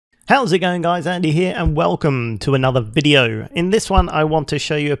How's it going, guys? Andy here and welcome to another video. In this one I want to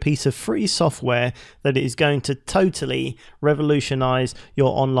show you a piece of free software that is going to totally revolutionize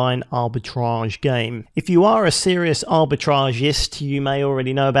your online arbitrage game. If you are a serious arbitragist, you may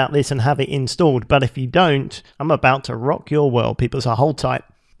already know about this and have it installed, but if you don't, I'm about to rock your world, people, so hold tight.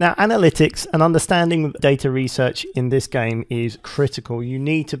 Now, analytics and understanding data research in this game is critical. You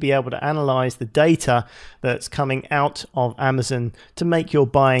need to be able to analyze the data that's coming out of Amazon to make your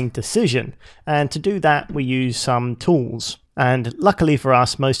buying decision. And to do that, we use some tools. And luckily for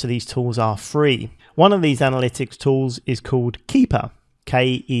us, most of these tools are free. One of these analytics tools is called Keepa,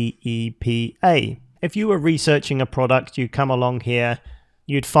 K-E-E-P-A. If you were researching a product, you'd come along here,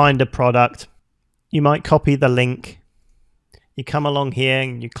 you'd find a product, you might copy the link. You come along here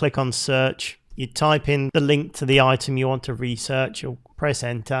and you click on search, you type in the link to the item you want to research, you'll press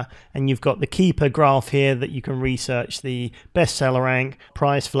enter, and you've got the Keepa graph here that you can research the bestseller rank,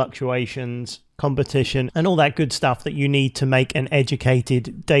 price fluctuations, competition, and all that good stuff that you need to make an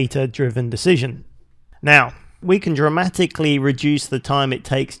educated, data-driven decision. Now, we can dramatically reduce the time it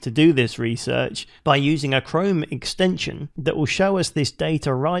takes to do this research by using a Chrome extension that will show us this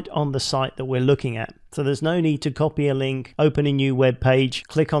data right on the site that we're looking at. So there's no need to copy a link, open a new web page,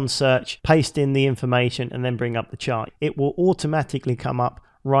 click on search, paste in the information, and then bring up the chart. It will automatically come up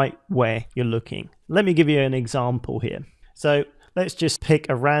right where you're looking. Let me give you an example here. So let's just pick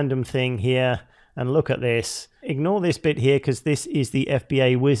a random thing here and look at this. Ignore this bit here because this is the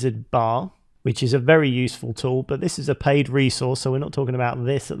FBA Wizard bar, which is a very useful tool, but this is a paid resource, so we're not talking about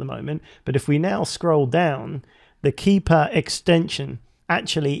this at the moment. But if we now scroll down, the Keepa extension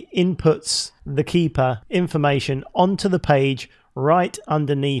actually inputs the Keepa information onto the page right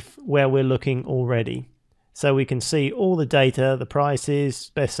underneath where we're looking already. So we can see all the data, the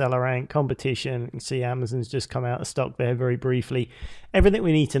prices, bestseller rank, competition. You can see Amazon's just come out of stock there very briefly. Everything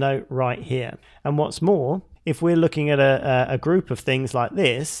we need to know right here. And what's more, if we're looking at a group of things like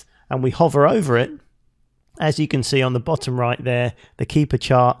this, and we hover over it, as you can see on the bottom right there, the Keepa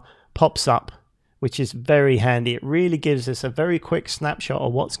chart pops up, which is very handy. It really gives us a very quick snapshot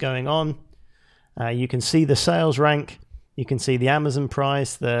of what's going on. You can see the sales rank, you can see the Amazon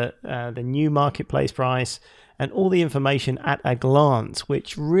price, the new marketplace price, and all the information at a glance,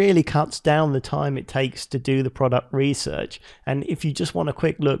 which really cuts down the time it takes to do the product research. And if you just want a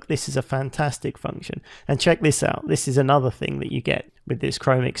quick look, this is a fantastic function. And check this out. This is another thing that you get with this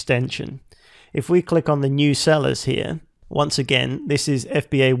Chrome extension. If we click on the new sellers here, once again, this is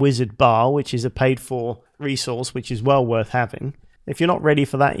FBA Wizard bar, which is a paid for resource, which is well worth having. If you're not ready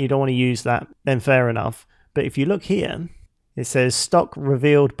for that, you don't want to use that, then fair enough. But if you look here, it says stock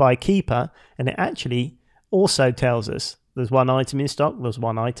revealed by Keepa, and it actually also tells us there's one item in stock, there's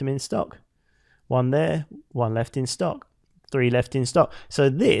one item in stock, one there, one left in stock, 3 left in stock. So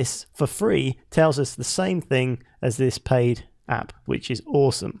this, for free, tells us the same thing as this paid app, which is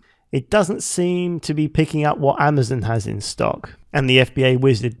awesome. It doesn't seem to be picking up what Amazon has in stock, and the FBA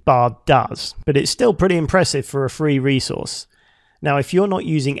Wizard bar does, but it's still pretty impressive for a free resource. Now, if you're not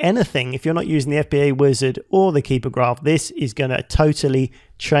using anything, if you're not using the FBA Wizard or the Keepa graph, this is going to totally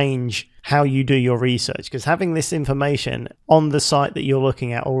change how you do your research, because having this information on the site that you're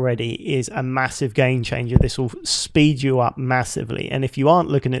looking at already is a massive game changer. This will speed you up massively. And if you aren't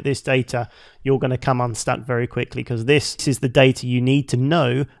looking at this data, you're going to come unstuck very quickly, because this is the data you need to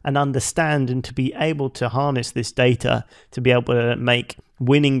know and understand, and to be able to harness this data to be able to make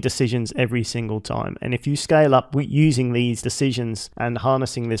winning decisions every single time. And if you scale up using these decisions and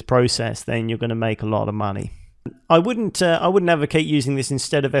harnessing this process, then you're going to make a lot of money. I wouldn't advocate using this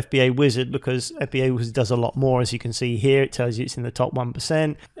instead of FBA Wizard, because FBA Wizard does a lot more. As you can see here, it tells you it's in the top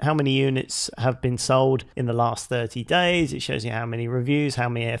 1%, how many units have been sold in the last 30 days. It shows you how many reviews, how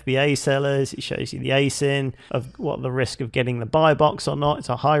many FBA sellers. It shows you the ASIN of what the risk of getting the buy box or not. It's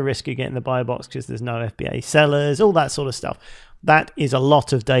a high risk of getting the buy box because there's no FBA sellers, all that sort of stuff. That is a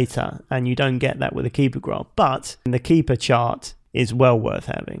lot of data, and you don't get that with a Keepa graph, but the Keepa chart is well worth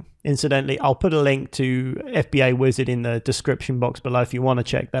having. Incidentally, I'll put a link to FBA Wizard in the description box below if you want to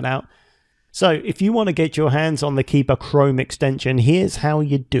check that out. So if you want to get your hands on the Keepa Chrome extension, here's how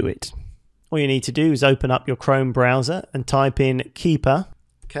you do it. All you need to do is open up your Chrome browser and type in Keepa,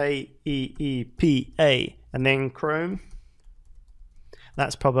 K-E-E-P-A, and then Chrome.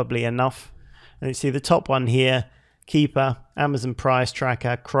 That's probably enough. And you see the top one here, Keepa, Amazon Price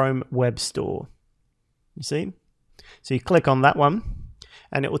Tracker, Chrome Web Store. You see? So you click on that one,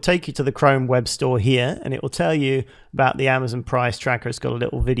 and it will take you to the Chrome Web Store here, and it will tell you about the Amazon Price Tracker. It's got a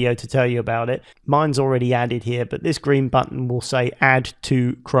little video to tell you about it. Mine's already added here, but this green button will say Add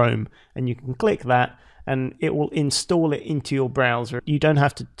to Chrome, and you can click that, and it will install it into your browser. You don't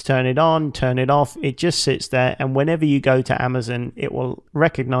have to turn it on, turn it off. It just sits there, and whenever you go to Amazon, it will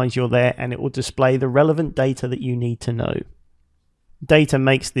recognize you're there and it will display the relevant data that you need to know. Data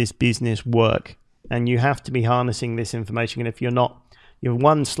makes this business work, and you have to be harnessing this information. And if you're not, you're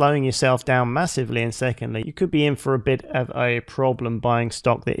one, slowing yourself down massively, and secondly, you could be in for a bit of a problem buying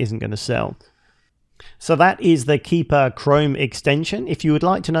stock that isn't going to sell. So that is the Keepa Chrome extension. If you would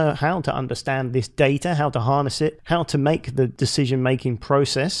like to know how to understand this data, how to harness it, how to make the decision-making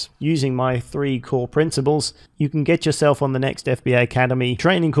process using my 3 core principles, you can get yourself on the next FBA Academy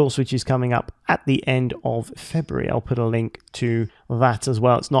training course, which is coming up at the end of February. I'll put a link to that as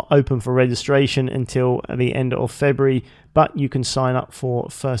well. It's not open for registration until the end of February, but you can sign up for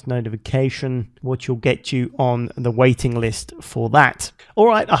first notification, which will get you on the waiting list for that. All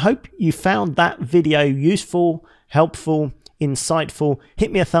right, I hope you found that video useful, helpful, insightful.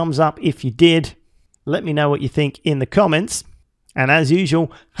 Hit me a thumbs up if you did. Let me know what you think in the comments. And as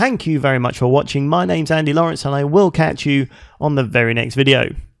usual, thank you very much for watching. My name's Andy Lawrence, and I will catch you on the very next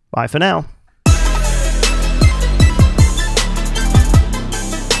video. Bye for now.